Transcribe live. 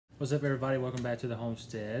What's up, everybody? Welcome back to the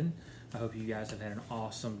Homestead. I hope you guys have had an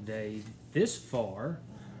awesome day this far.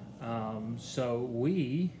 So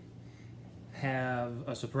we have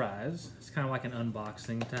a surprise. It's kind of like an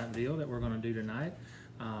unboxing type deal that we're going to do tonight.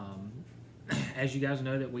 As you guys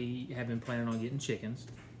know, that we have been planning on getting chickens,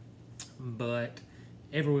 but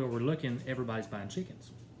everywhere we're looking, everybody's buying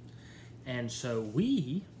chickens. And so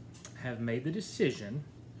we have made the decision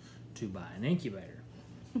to buy an incubator.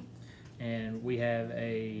 And we have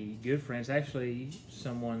a good friend, it's actually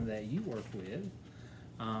someone that you work with,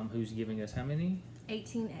 who's giving us how many?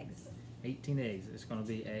 18 eggs. 18 eggs. It's going to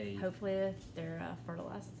be a... Hopefully they're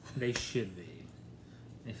fertilized. They should be.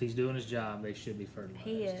 If he's doing his job, they should be fertilized.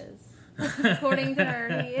 He is. According to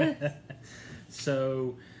her, he is.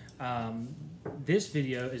 So, this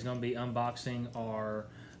video is going to be unboxing our...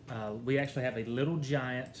 we actually have a Little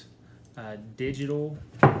Giant digital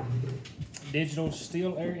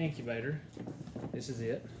steel air incubator. This is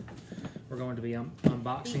it. We're going to be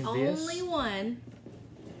unboxing this. The only one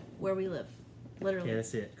where we live, literally. Yeah,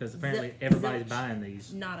 that's it. Because apparently everybody's buying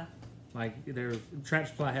these. Nada. Like, Tractor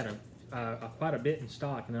Supply had quite a bit in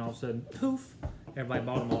stock, and then all of a sudden, poof, everybody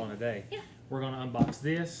bought them all in a day. Yeah. We're going to unbox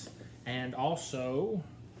this, and also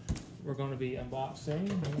we're going to be unboxing.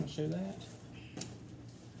 You want to show that?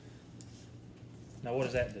 Now, what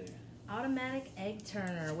does that do? Automatic egg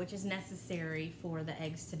turner, which is necessary for the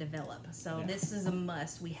eggs to develop. So Yeah. this is a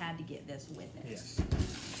must. We had to get this with it. Yes.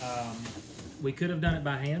 We could have done it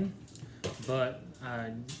by hand, but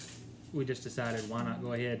we just decided why not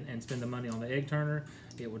go ahead and spend the money on the egg turner.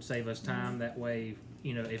 It would save us time. That way,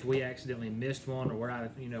 you know, if we accidentally missed one or we're out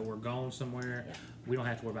of, you know, we're gone somewhere, we don't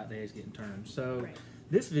have to worry about the eggs getting turned. So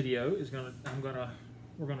this video is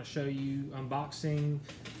we're gonna show you unboxing.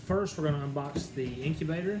 First, we're gonna unbox the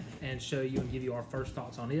incubator and show you and give you our first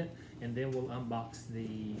thoughts on it, and then we'll unbox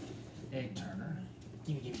the egg turner.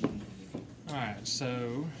 All right,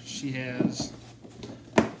 so she has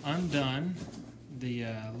undone the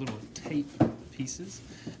little tape pieces.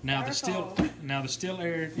 Now the steel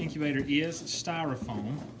air incubator is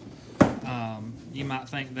styrofoam. You might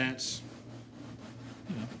think that's,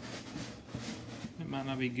 you know, it might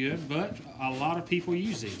not be good, but a lot of people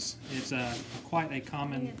use these. It's quite a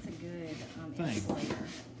common I think it's a good thing insulator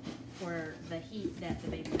for the heat that the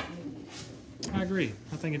baby needs. I agree.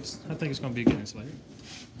 I think it's going to be a good insulator.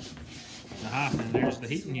 Aha, and there's the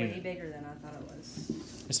heating unit. Way bigger than I thought it was.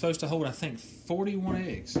 It's supposed to hold, I think, 41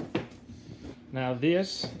 eggs. Now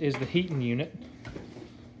this is the heating unit,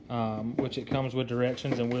 which it comes with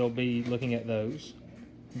directions, and we'll be looking at those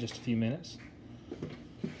in just a few minutes.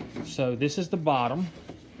 So this is the bottom.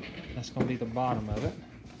 That's going to be the bottom of it.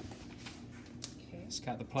 Okay. It's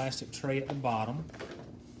got the plastic tray at the bottom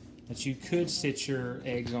that you could sit your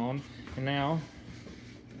eggs on. And now,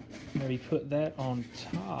 maybe put that on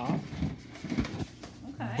top.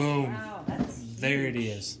 Okay. Boom. Wow, that's there huge. it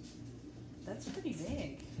is. That's pretty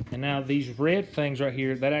big. And now these red things right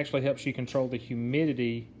here, that actually helps you control the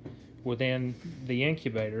humidity within the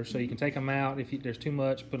incubator. So you can take them out if there's too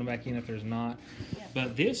much, put them back in if there's not. Yeah.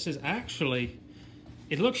 But this is actually,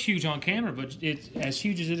 it looks huge on camera, but it's as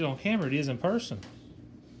huge as it is on camera, it is in person.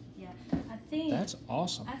 Yeah, I think That's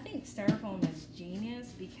awesome. I think styrofoam is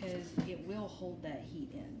genius because it will hold that heat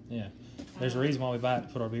in. Yeah. There's a reason why we buy it to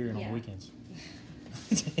put our beer in on the weekends.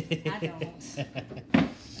 I don't. Okay.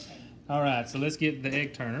 All right, so let's get the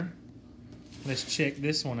egg turner. Let's check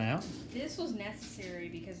this one out. This was necessary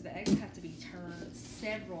because the eggs have to be turned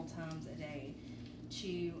several times a day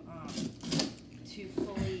to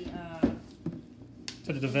fully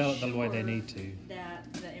To develop the way they need to.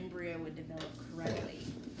 that the embryo would develop correctly.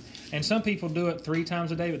 And some people do it 3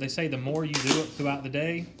 times a day, but they say the more you do it throughout the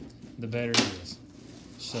day, the better it is.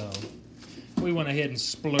 So we went ahead and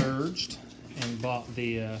splurged and bought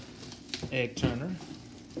the egg turner.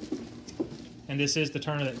 And this is the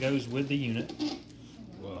turner that goes with the unit.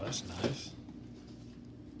 Well, that's nice.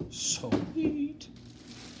 Sweet. So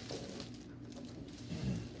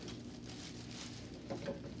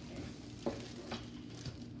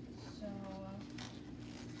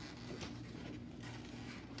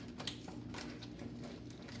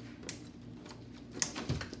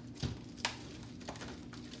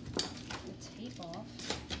the tape off.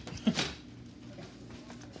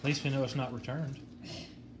 At least we know it's not returned.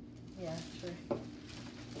 Yeah, sure.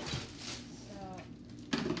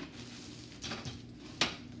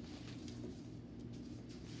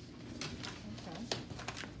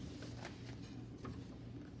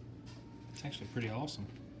 It's actually pretty awesome.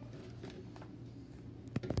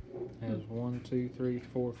 It has 1, 2, 3,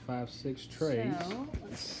 4, 5, 6 trays. So,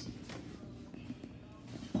 let's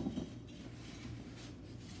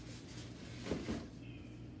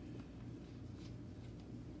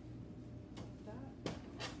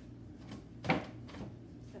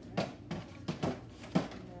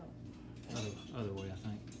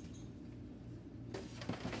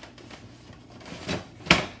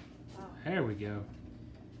There we go.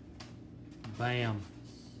 Bam.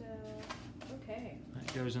 So, okay.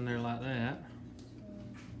 That goes in there like that.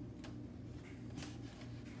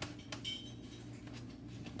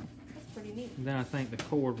 That's pretty neat. And then I think the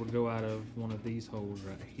cord would go out of one of these holes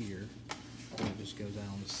right here. And it just goes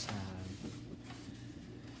out on the side.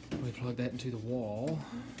 We plug that into the wall.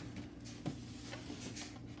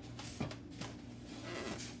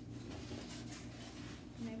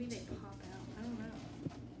 Maybe they pop out. I don't know.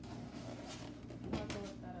 I'll have to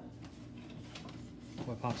look that up.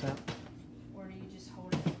 What pops out? Or do you just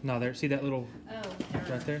hold it? No, there. See that little Oh,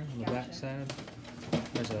 right there on the Gotcha. back side?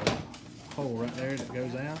 There's a hole right there that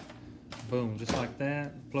goes out. Boom, just like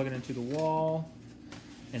that. Plug it into the wall.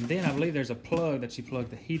 And then I believe there's a plug that you plug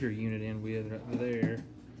the heater unit in with right there.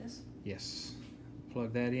 This? Yes.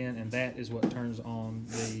 Plug that in, and that is what turns on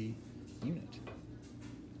the unit.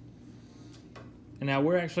 And now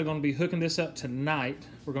we're actually going to be hooking this up tonight.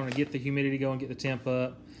 We're going to get the humidity going, get the temp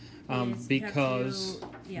up. Yes, Because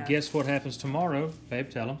yeah. guess what happens tomorrow? Babe,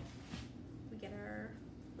 tell them. We get our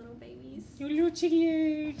little babies. Your little chickie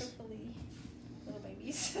eggs. Hopefully, little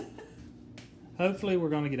babies. Hopefully we're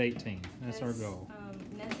going to get 18. That's our goal.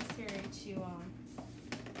 Necessary to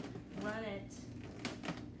run it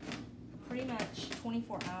pretty much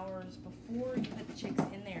 24 hours before you put the chicks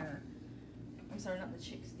in there. I'm sorry, not the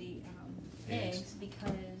chicks, the eggs,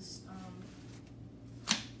 because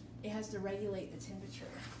it has to regulate the temperature.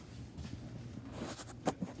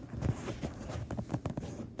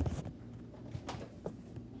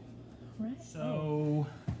 Right.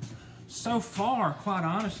 So far, quite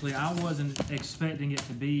honestly, I wasn't expecting it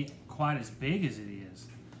to be quite as big as it is.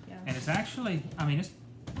 Yeah. And it's actually, I mean,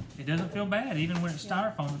 it doesn't feel bad. Even when it's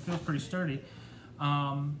styrofoam, it feels pretty sturdy.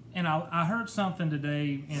 And I heard something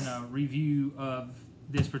today in a review of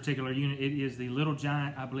this particular unit. It is the Little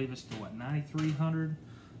Giant, I believe it's the, what, 9300?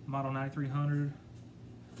 Model 9300.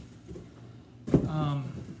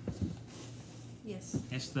 Yes.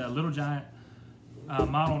 It's the Little Giant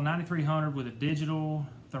model 9300 with a digital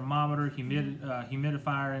thermometer,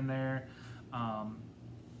 humidifier in there.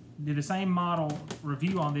 Did the same model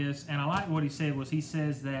review on this, and I like what he said. Was he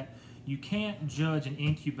says that you can't judge an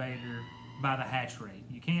incubator by the hatch rate.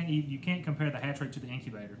 You can't compare the hatch rate to the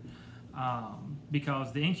incubator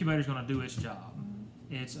because the incubator is going to do its job.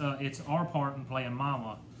 It's our part in playing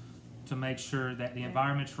mama to make sure that the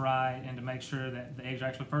environment's right and to make sure that the eggs are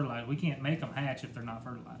actually fertilized. We can't make them hatch if they're not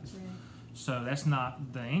fertilized. Yeah. So that's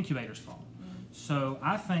not the incubator's fault. So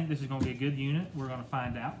I think this is going to be a good unit. We're going to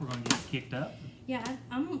find out. We're going to get it kicked up. Yeah,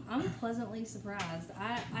 I'm pleasantly surprised.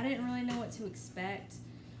 I didn't really know what to expect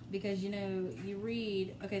because, you know, you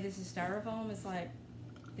read, okay, this is styrofoam. It's like,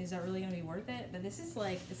 is that really going to be worth it? But this is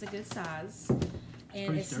like, it's a good size.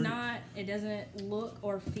 And it's not, it doesn't look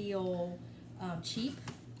or feel cheap.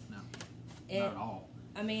 No, not at all.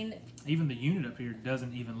 I mean, even the unit up here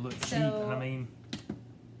doesn't even look cheap. And I mean,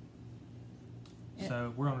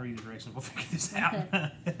 so we're on the read directions. We'll figure this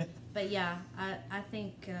out. But yeah, I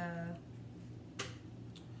think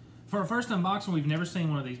for our first unboxing, we've never seen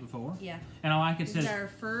one of these before. Yeah. And I like it this says is our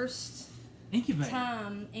first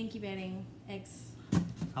time incubating eggs.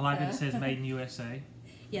 I like that it says made in USA.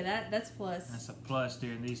 Yeah, that's plus. That's a plus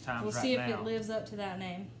during these times We'll see if it lives up to that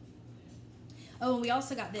name. Oh, and we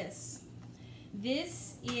also got this.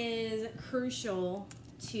 This is crucial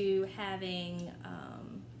to having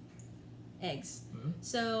eggs. Mm-hmm.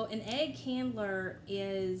 So an egg handler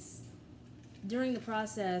is, during the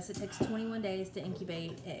process, it takes 21 days to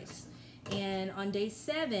incubate eggs. And on day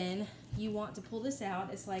 7, you want to pull this out.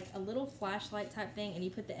 It's like a little flashlight type thing, and you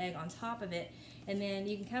put the egg on top of it. And then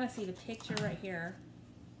you can kind of see the picture right here.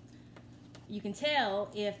 You can tell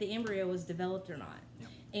if the embryo was developed or not. Yep.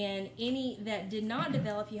 And any that did not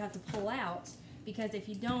develop, you have to pull out, because if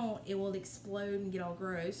you don't, it will explode and get all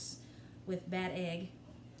gross with bad egg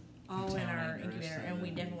all in our incubator, and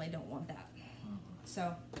we definitely don't want that.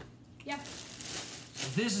 So, yeah.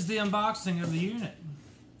 This is the unboxing of the unit.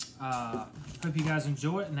 Hope you guys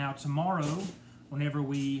enjoy it. Now tomorrow, whenever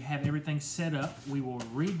we have everything set up, we will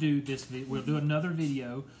redo this video. We'll do another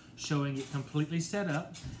video showing it completely set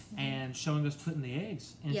up and showing us putting the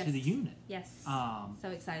eggs into the unit. Yes.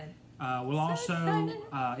 So excited. It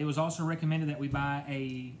was also recommended that we buy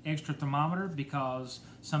a extra thermometer because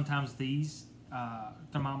sometimes these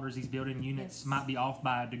thermometers, these built-in units, might be off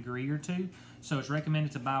by a degree or two. So it's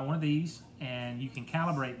recommended to buy one of these, and you can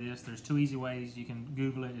calibrate this. There's 2 easy ways. You can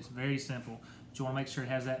Google it. It's very simple. But you want to make sure it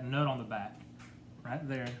has that nut on the back right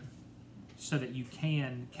there so that you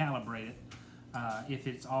can calibrate it if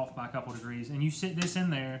it's off by a couple degrees. And you sit this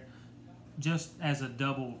in there just as a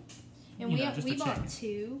double, and we bought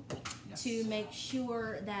 2. Yes. to make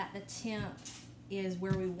sure that the temp is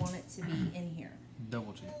where we want it to be in here.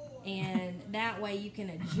 Double check. And that way you can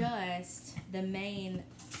adjust the main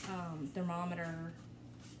thermometer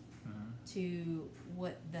to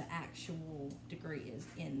what the actual degree is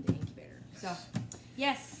in the incubator. So,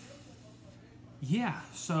 yes. Yeah,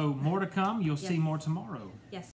 so more to come. You'll Yes. see more tomorrow. Yes.